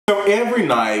every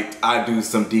night I do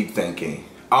some deep thinking.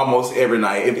 Almost every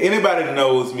night. If anybody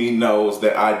knows me knows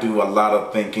that I do a lot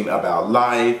of thinking about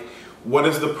life. What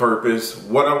is the purpose?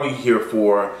 What are we here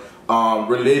for?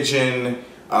 Religion,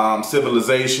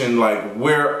 civilization, like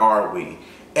where are we?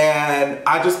 And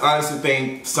I just honestly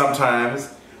think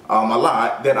sometimes, a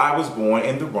lot, that I was born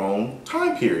in the wrong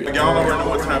time period. Y'all already know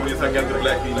what time it is. I got the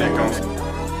black V-neck on.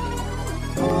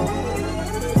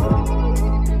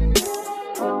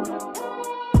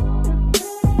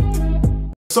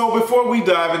 So before we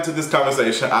dive into this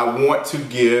conversation, I want to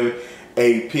give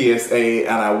a PSA,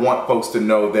 and I want folks to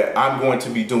know that I'm going to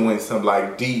be doing some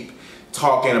like deep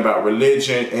talking about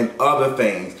religion and other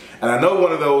things. And I know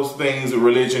one of those things,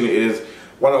 religion, is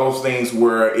one of those things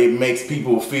where it makes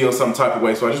people feel some type of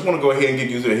way. So I just want to go ahead and give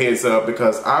you a heads up,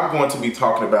 because I'm going to be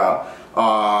talking about,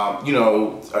 you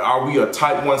know, are we a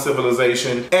type 1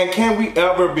 civilization, and can we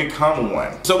ever become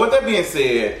one? So with that being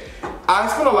said, I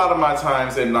spend a lot of my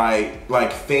times at night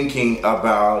like thinking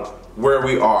about where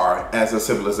we are as a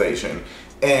civilization,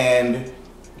 and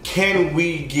can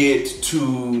we get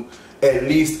to at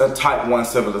least a type 1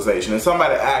 civilization. And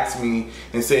somebody asked me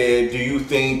and said, do you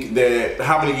think that,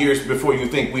 how many years before you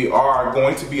think we are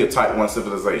going to be a type 1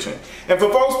 civilization? And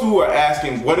for folks who are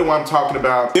asking, what am I talking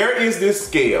about? There is this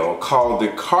scale called the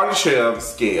Kardashev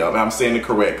scale, and I'm saying it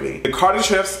correctly. The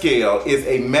Kardashev scale is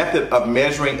a method of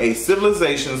measuring a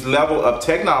civilization's level of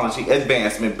technology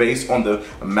advancement based on the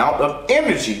amount of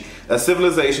energy a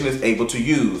civilization is able to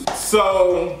use.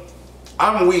 So,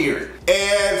 I'm weird,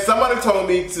 and somebody told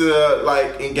me to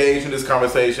like engage in this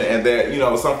conversation, and that, you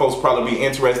know, some folks probably be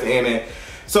interested in it.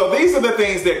 So these are the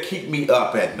things that keep me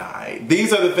up at night.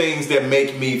 These are the things that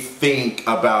make me think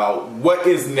about what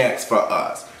is next for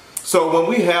us. So when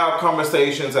we have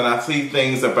conversations and I see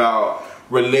things about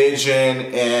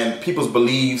religion and people's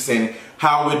beliefs and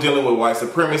how we're dealing with white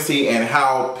supremacy and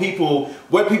how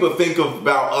what people think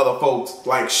about other folks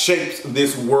like shapes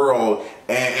this world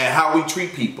and how we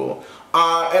treat people.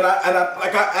 And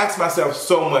I ask myself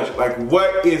so much, like,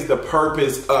 what is the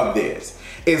purpose of this?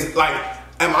 Is like,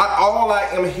 all I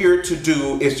am here to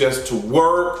do is just to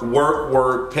work,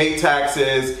 pay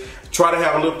taxes, try to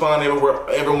have a little fun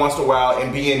every once in a while,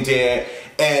 and be in debt,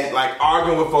 and like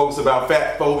arguing with folks about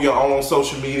fat phobia on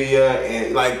social media,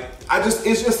 and like,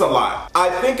 it's just a lot. I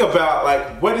think about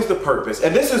like, what is the purpose?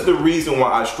 And this is the reason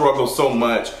why I struggle so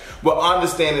much with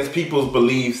understanding people's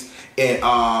beliefs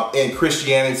in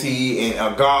Christianity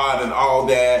and God and all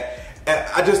that. And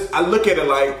I look at it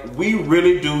like, we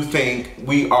really do think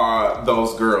we are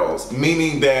those girls,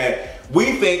 meaning that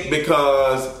we think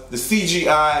because the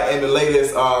CGI and the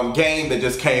latest game that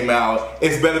just came out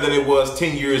is better than it was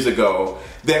 10 years ago,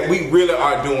 that we really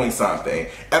are doing something.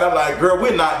 And I'm like, girl,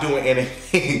 we're not doing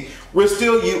anything. We're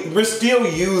still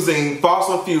using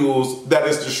fossil fuels that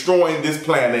is destroying this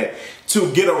planet to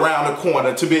get around the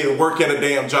corner, to be able to work at a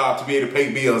damn job, to be able to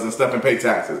pay bills and stuff and pay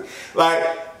taxes. Like,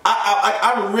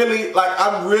 I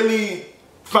really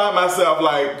find myself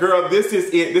like, girl, this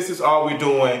is it. This is all we're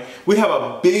doing. We have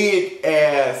a big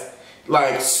ass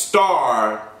like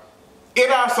star in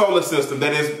our solar system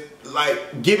that is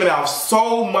like giving out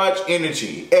so much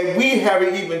energy, and we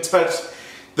haven't even touched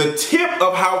the tip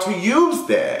of how to use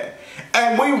that.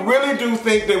 And we really do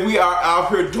think that we are out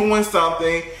here doing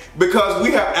something because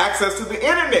we have access to the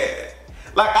internet.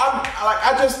 Like, I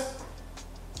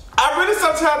really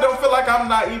sometimes don't feel like I'm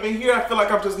not even here. I feel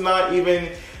like I'm just not even,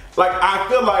 like, I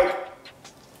feel like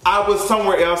I was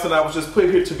somewhere else and I was just put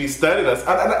here to be studied.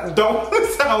 I don't want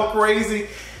to sound crazy,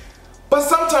 but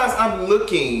sometimes I'm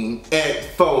looking at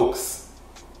folks,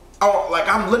 like,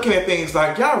 I'm looking at things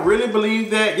like, y'all really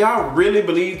believe that? Y'all really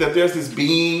believe that there's this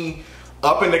being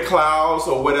up in the clouds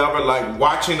or whatever, like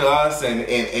watching us and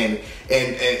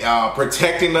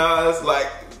protecting us? Like,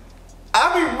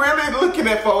 I be really looking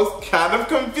at folks kind of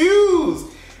confused.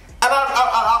 And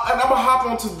I'm gonna hop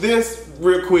onto this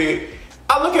real quick.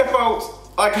 I look at folks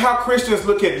like how Christians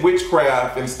look at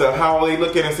witchcraft and stuff, how they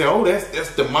look at it and say, oh,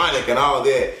 that's demonic and all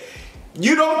that.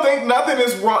 You don't think nothing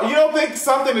is wrong? You don't think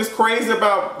something is crazy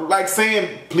about like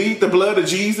saying plead the blood of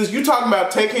Jesus? You talking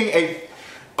about taking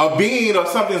a being or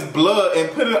something's blood and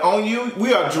put it on you?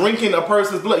 We are drinking a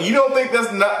person's blood. You don't think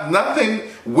there's nothing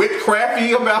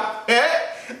witchcrafty about that?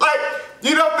 Like,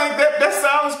 you don't think that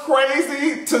sounds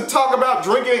crazy to talk about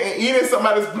drinking and eating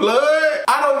somebody's blood?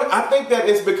 I think that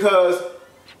it's because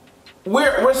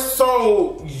we're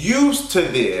so used to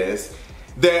this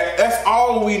that that's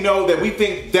all we know, that we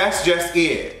think that's just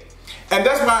it. And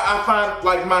that's why I find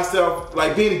like myself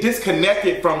like being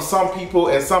disconnected from some people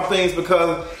and some things,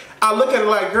 because I look at it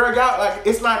like, girl, y'all, like,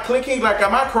 it's not clicking. Like,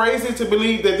 am I crazy to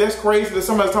believe that that's crazy that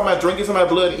somebody's talking about drinking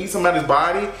somebody's blood and eat somebody's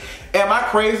body? Am I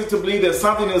crazy to believe that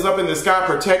something is up in the sky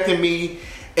protecting me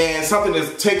and something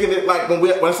is taking it, like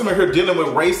when somebody here dealing with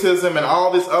racism and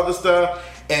all this other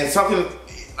stuff and something,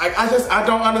 like, I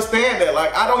don't understand that.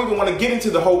 Like, I don't even want to get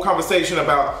into the whole conversation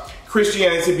about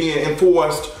Christianity being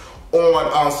enforced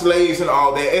on slaves and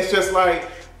all that. It's just like,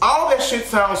 all that shit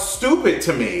sounds stupid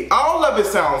to me. All of it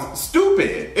sounds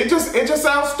stupid. It just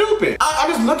sounds stupid. I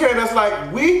just look at it as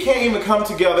like, we can't even come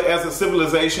together as a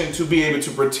civilization to be able to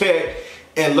protect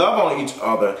and love on each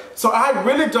other. So I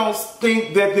really don't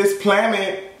think that this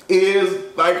planet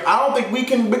is, like, I don't think we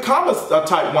can become a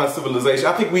type 1 civilization.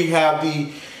 I think we have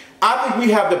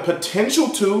the potential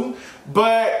to,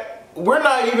 but we're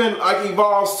not even, like,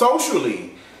 evolved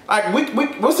socially. Like,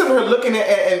 we're sitting here looking at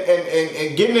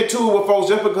and getting into it with folks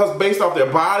just because based off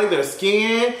their body, their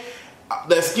skin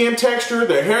texture,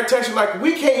 their hair texture. Like,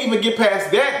 we can't even get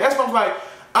past that. That's why I'm like,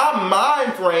 our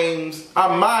mind frames, our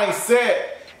mindset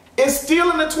is still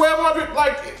in the 1200,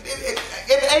 like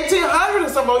in 1800 or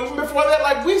something, even before that.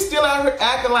 Like, we still out here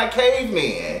acting like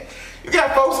cavemen. You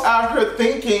got folks out here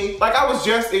thinking, like, I was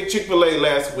just at Chick-fil-A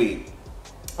last week,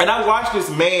 and I watched this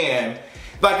man.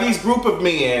 Like, these group of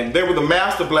men, they were the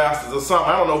Master Blasters or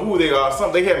something. I don't know who they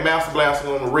are. They had Master Blasters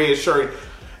on a red shirt.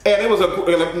 And it was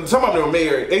some of them were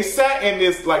married. They sat in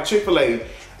this, like, Chick-fil-A,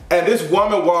 and this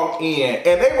woman walked in,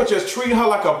 and they were just treating her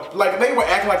like they were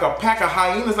acting like a pack of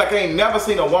hyenas, like they ain't never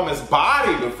seen a woman's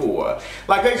body before.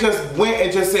 Like, they just went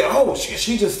and just said, oh,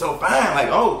 she just so fine. Like,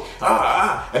 oh,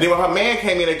 And then when her man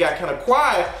came in, it got kind of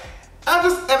quiet.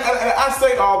 I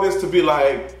say all this to be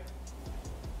like,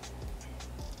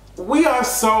 we are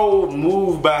so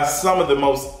moved by some of the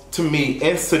most, to me,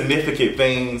 insignificant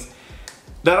things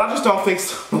that I just don't think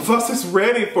some of us is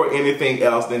ready for anything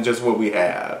else than just what we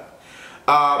have.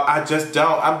 I just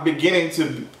don't. I'm beginning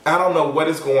to, I don't know what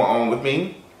is going on with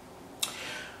me,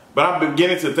 but I'm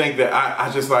beginning to think that I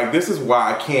just, like, this is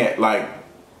why I can't, like,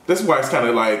 this is why it's kind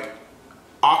of like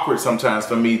awkward sometimes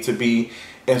for me to be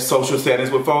in social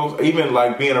settings with folks, even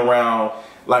like being around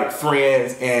like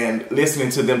friends and listening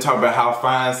to them talk about how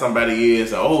fine somebody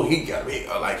is. And, oh, he got me,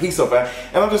 like, he's so fine.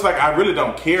 And I'm just like, I really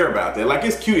don't care about that. Like,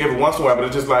 it's cute every once in a while, but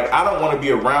it's just like, I don't want to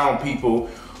be around people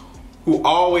who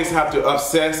always have to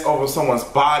obsess over someone's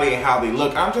body and how they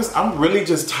look. I'm really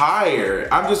just tired.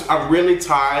 I'm really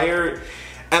tired,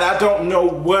 and I don't know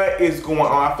what is going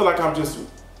on. I feel like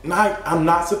I'm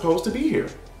not supposed to be here.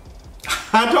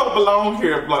 I don't belong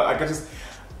here. Like,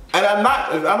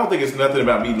 I don't think it's nothing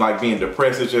about me, like, being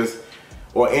depressed. It's just,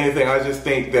 or anything. I just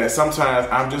think that sometimes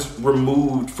I'm just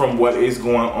removed from what is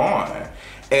going on.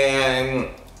 And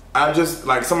I'm just,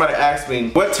 like, somebody asked me,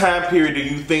 what time period do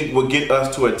you think will get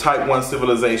us to a type 1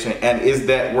 civilization, and is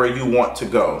that where you want to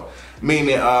go?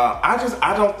 Meaning, I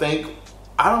don't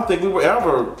think we will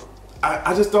ever,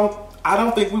 I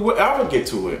don't think we will ever get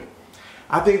to it.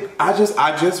 I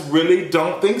just really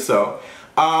don't think so.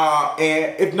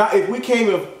 And if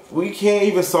we can't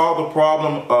even solve the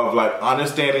problem of, like,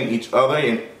 understanding each other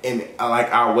and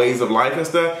like our ways of life and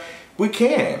stuff, we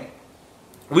can't.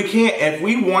 If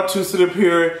we want to sit up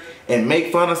here and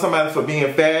make fun of somebody for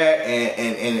being fat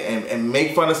and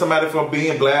make fun of somebody for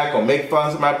being black, or make fun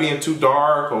of somebody being too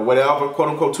dark or whatever, quote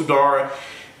unquote too dark,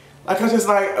 like,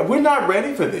 we're not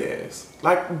ready for this.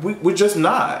 Like, we're just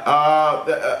not.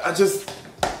 I just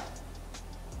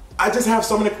have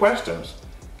so many questions.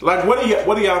 Like, what do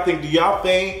y'all think? Do y'all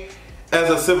think as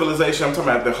a civilization, I'm talking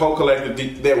about the whole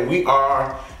collective, that we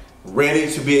are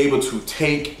ready to be able to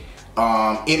take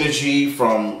energy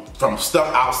from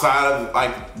stuff outside of,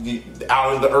 like,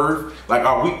 out of the earth? Like,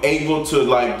 are we able to,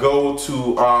 like, go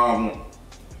to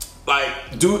like,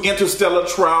 do interstellar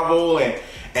travel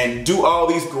and do all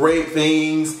these great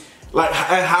things? Like,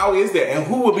 and how is that? And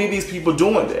who will be these people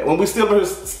doing that when we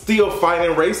still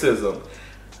fighting racism?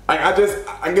 Like, I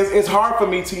guess it's hard for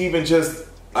me to even just,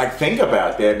 like, think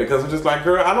about that, because I'm just like,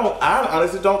 girl, I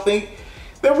honestly don't think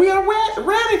that we are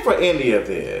ready for any of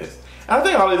this. I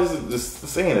think all of this is just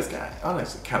saying this guy.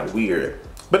 Honestly, kind of weird.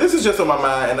 But this is just on my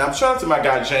mind, and I'm shout out to my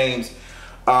guy James,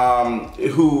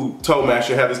 who told me I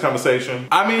should have this conversation.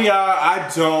 I mean, y'all, I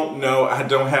don't know. I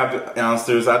don't have the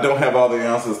answers. I don't have all the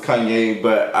answers, Kanye,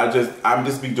 but I'm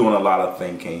just be doing a lot of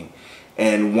thinking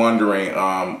and wondering,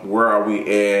 where are we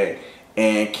at?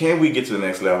 And can we get to the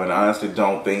next level? And I honestly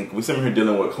don't think. We're sitting here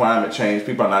dealing with climate change.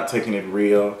 People are not taking it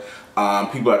real.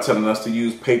 People are telling us to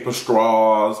use paper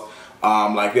straws.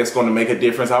 Like, that's going to make a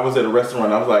difference. I was at a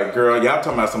restaurant. I was like, girl, y'all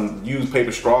talking about some used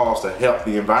paper straws to help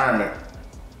the environment.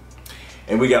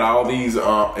 And we got all these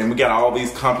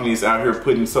companies out here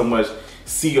putting so much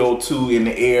CO2 in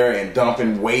the air and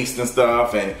dumping waste and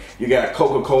stuff, and you got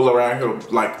Coca-Cola around here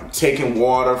like taking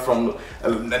water from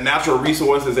the natural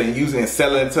resources and using and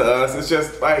selling it to us. It's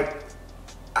just like,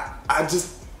 I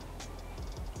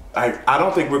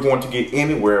don't think we're going to get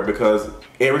anywhere because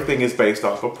everything is based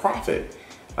off of profit.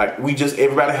 Like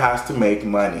everybody has to make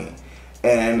money.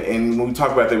 And when we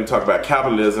talk about that, we talk about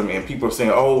capitalism, and people are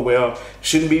saying, oh, well,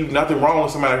 shouldn't be nothing wrong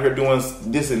with somebody out here doing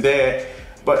this and that.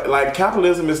 But like,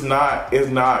 capitalism is not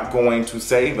going to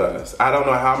save us. I don't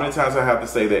know how many times I have to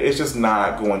say that. It's just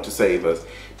not going to save us.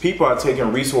 People are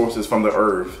taking resources from the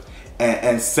earth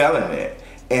and selling it.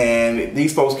 And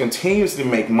these folks continuously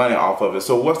make money off of it.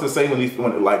 So what's to say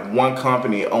when like one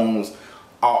company owns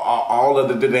all of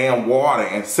the damn water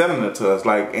and selling it to us?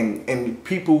 Like, and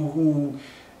people who,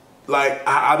 like,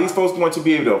 are these folks going to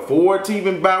be able to afford to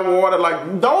even buy water?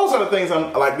 Like, those are the things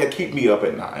that keep me up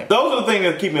at night. Those are the things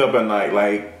that keep me up at night.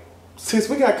 Like, since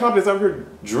we got companies out here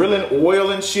drilling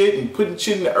oil and shit and putting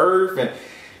shit in the earth, and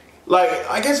like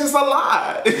it's just a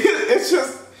lot. It's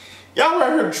just, y'all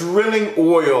are here drilling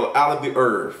oil out of the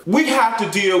earth. We have to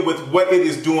deal with what it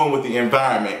is doing with the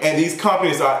environment, and these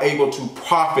companies are able to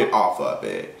profit off of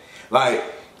it. Like,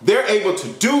 they're able to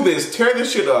do this, tear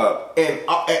this shit up, and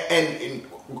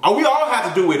we all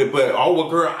have to do with it, but oh, well,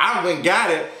 girl, I went and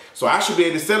got it, so I should be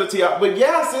able to sell it to y'all. But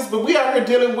yeah, sis, but we out here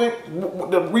dealing with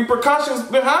the repercussions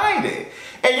behind it.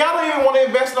 And y'all don't even want to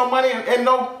invest no money in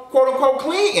no quote-unquote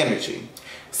clean energy.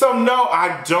 So no,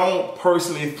 I don't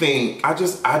personally think, I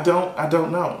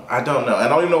don't know. I don't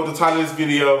even know what the title of this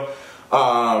video,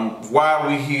 why are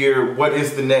we here, what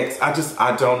is the next, I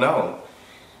don't know.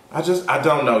 I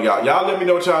don't know, y'all. Y'all let me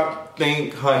know what y'all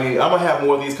think, honey. I'm gonna have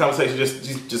more of these conversations,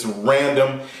 just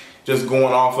random, just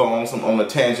going off on the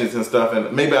tangents and stuff,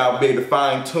 and maybe I'll be able to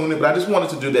fine tune it, but I just wanted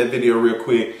to do that video real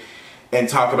quick and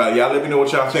talk about it. Y'all let me know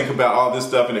what y'all think about all this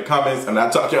stuff in the comments, and I'll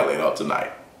talk to y'all later on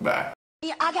tonight. Bye.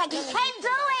 You can't do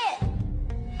it.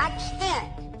 I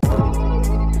can't.